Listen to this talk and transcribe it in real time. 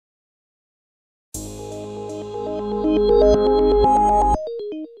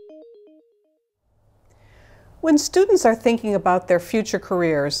When students are thinking about their future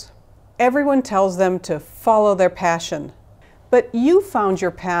careers, everyone tells them to follow their passion. But you found your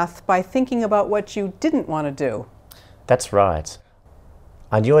path by thinking about what you didn't want to do. That's right.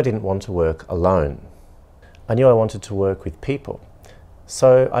 I knew I didn't want to work alone. I knew I wanted to work with people.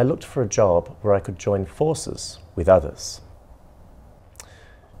 So I looked for a job where I could join forces with others.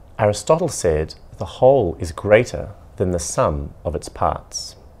 Aristotle said, "The whole is greater than the sum of its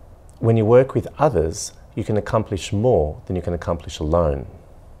parts." When you work with others, you can accomplish more than you can accomplish alone.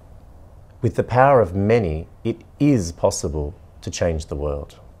 With the power of many, it is possible to change the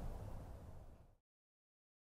world.